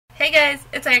Hey guys,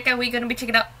 it's Erika. We're going to be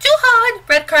checking out JOOHEON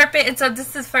Red Carpet, and so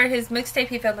this is for his mixtape.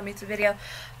 He filmed a music video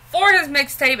for his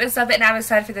mixtape and stuff, and I'm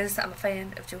excited for this. I'm a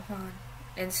fan of JOOHEON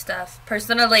and stuff.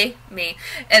 Personally, me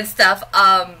and stuff.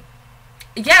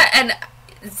 Yeah, and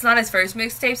it's not his first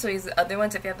mixtape, so he's other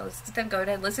ones. If you haven't listened to them, go ahead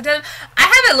and listen to them.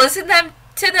 I haven't listened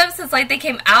to them since like they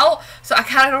came out, so I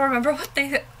kind of don't remember what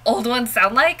the old ones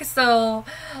sound like. So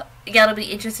yeah, it'll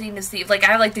be interesting to see. Like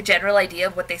I have like the general idea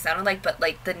of what they sounded like, but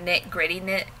like the nitty-gritty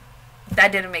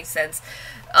that didn't make sense.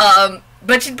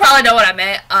 But you probably know what I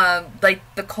meant. Like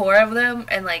the core of them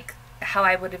and like how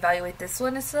I would evaluate this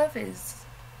one and stuff is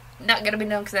not gonna be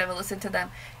known because I haven't listened to them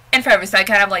in forever. So I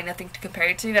kind of have like nothing to compare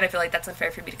it to, and I feel like that's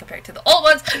unfair for me to compare it to the old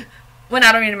ones when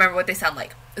I don't even remember what they sound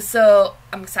like. So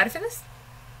I'm excited for this.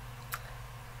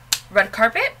 Red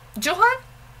Carpet, JOOHEON.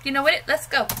 You know what? Let's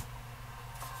go.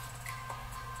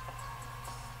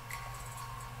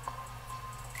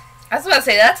 I was about to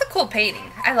say, that's a cool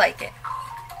painting. I like it.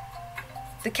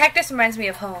 The cactus reminds me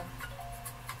of home.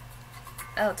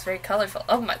 Oh, it's very colorful.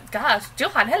 Oh my gosh.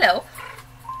 JOOHEON, hello.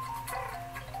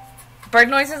 Bird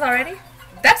noises already?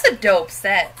 That's a dope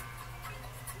set.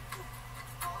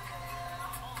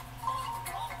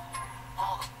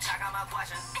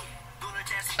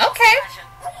 Okay.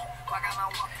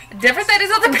 Different than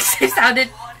his other mixtape sounded.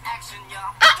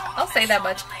 Ah, I'll say that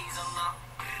much.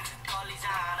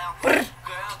 Brr.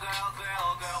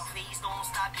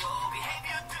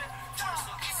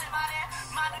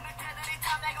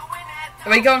 Are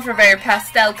we going for very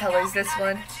pastel colors this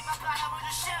one?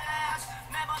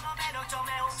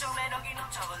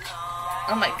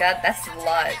 Oh my god, that's a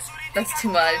lot. That's too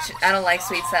much. I don't like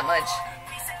sweets that much.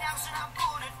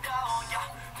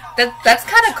 That's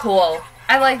kind of cool.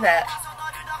 I like that.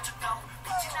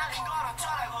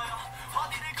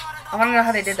 I want to know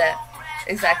how they did that.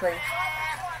 Exactly.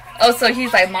 Oh, so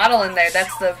he's like modeling there.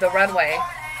 That's the runway.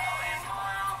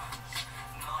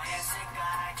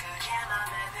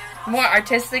 More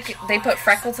artistic. They put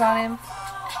freckles on him.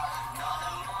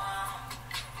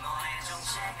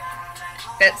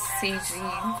 That's CG.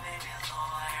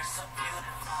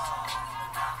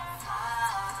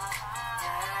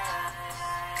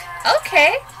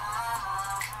 Okay.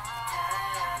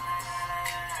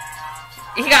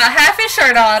 He got half his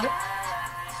shirt on.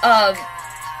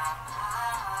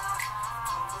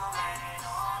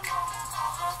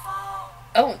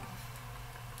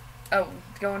 Oh,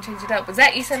 go and change it up. Was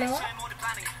that Isanoa?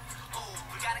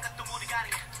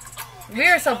 We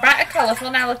are so bright and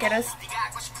colorful. Now look at us.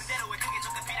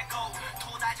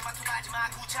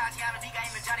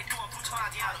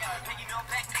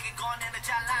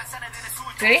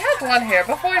 Did he have blonde hair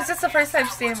before? Is this the first time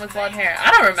seeing him with blonde hair?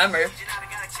 I don't remember.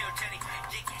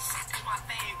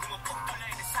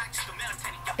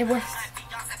 It works.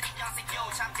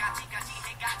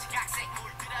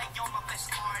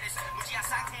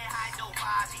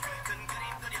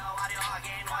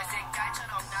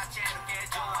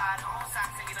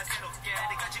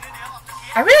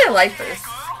 I really like this.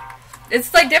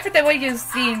 It's like different than what you've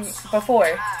seen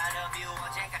before.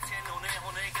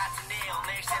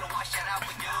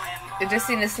 You just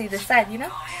seem to see this side, you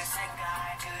know?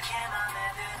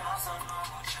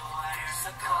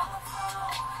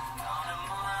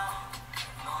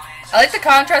 I like the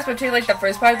contrast between like the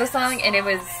first part of the song, and it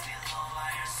was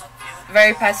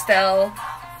very pastel.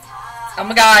 Oh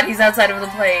my god, he's outside of the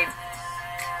plane.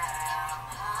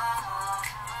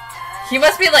 He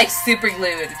must be like super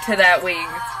glued to that wing.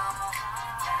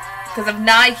 Because if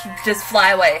not, he could just fly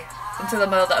away into the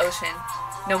middle of the ocean.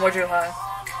 No more JOOHEON.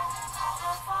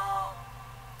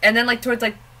 And then like towards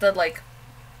like the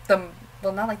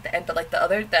well, not like the end, but like the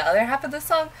other half of the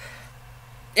song,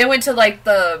 it went to like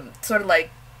the sort of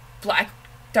like black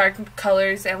dark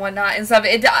colors and whatnot and stuff.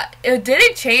 It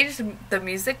didn't change the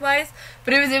music wise,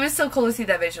 but it was so cool to see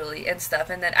that visually and stuff.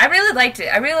 And then I really liked it.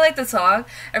 I really liked the song.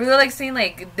 I really like seeing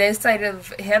like this side of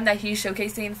him that he's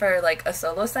showcasing for like a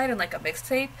solo side and like a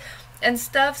mixtape and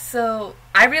stuff. So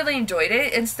I really enjoyed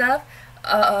it and stuff.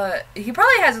 He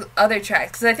probably has other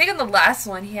tracks because I think in the last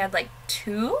one he had like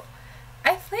 2.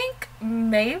 I think,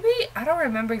 maybe, I don't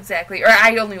remember exactly, or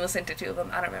I only listened to 2 of them,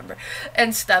 I don't remember,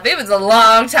 and stuff. It was a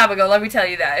long time ago, let me tell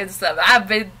you that, and stuff. I've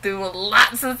been through a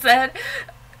lot since then,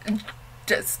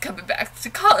 just coming back to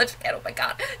college, and oh my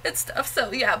god, and stuff.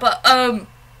 So yeah, but,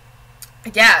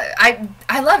 yeah,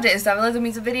 I loved it and stuff. I loved the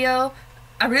music video.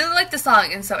 I really liked the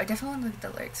song, and so I definitely want to look at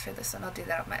the lyrics for this one. I'll do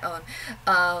that on my own.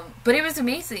 But it was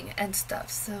amazing and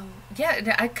stuff. So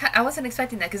yeah, I wasn't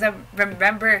expecting that because I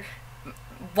remember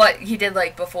what he did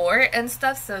like before and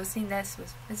stuff, so seeing this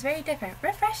was very different,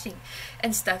 refreshing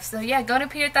and stuff. So yeah, go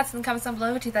and put your thoughts in the comments down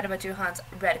below. What you thought about JOOHEON's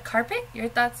Red Carpet. Your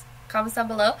thoughts, comments down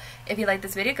below. If you like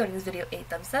this video, go to this video a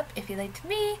thumbs up. If you liked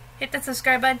me, hit the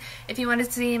subscribe button. If you want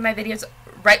to see my videos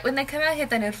right when they come out, hit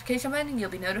that notification button and you'll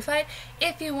be notified.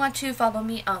 If you want to follow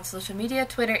me on social media,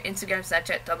 Twitter, Instagram,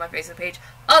 Snapchat, on my Facebook page,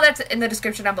 all that's in the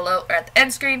description down below or at the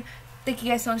end screen. Thank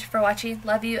you guys so much for watching.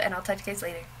 Love you, and I'll talk to you guys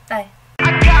later. Bye.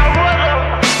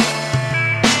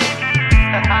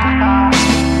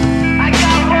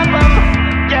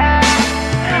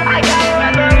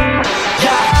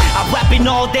 rapping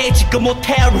all day 지금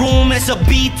모텔 룸에서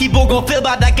BT 보고 feel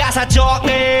받아 가사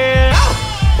적네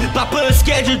바쁜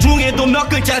스케줄 중에도 몇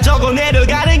글자 적어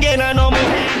내려가는 게 난 너무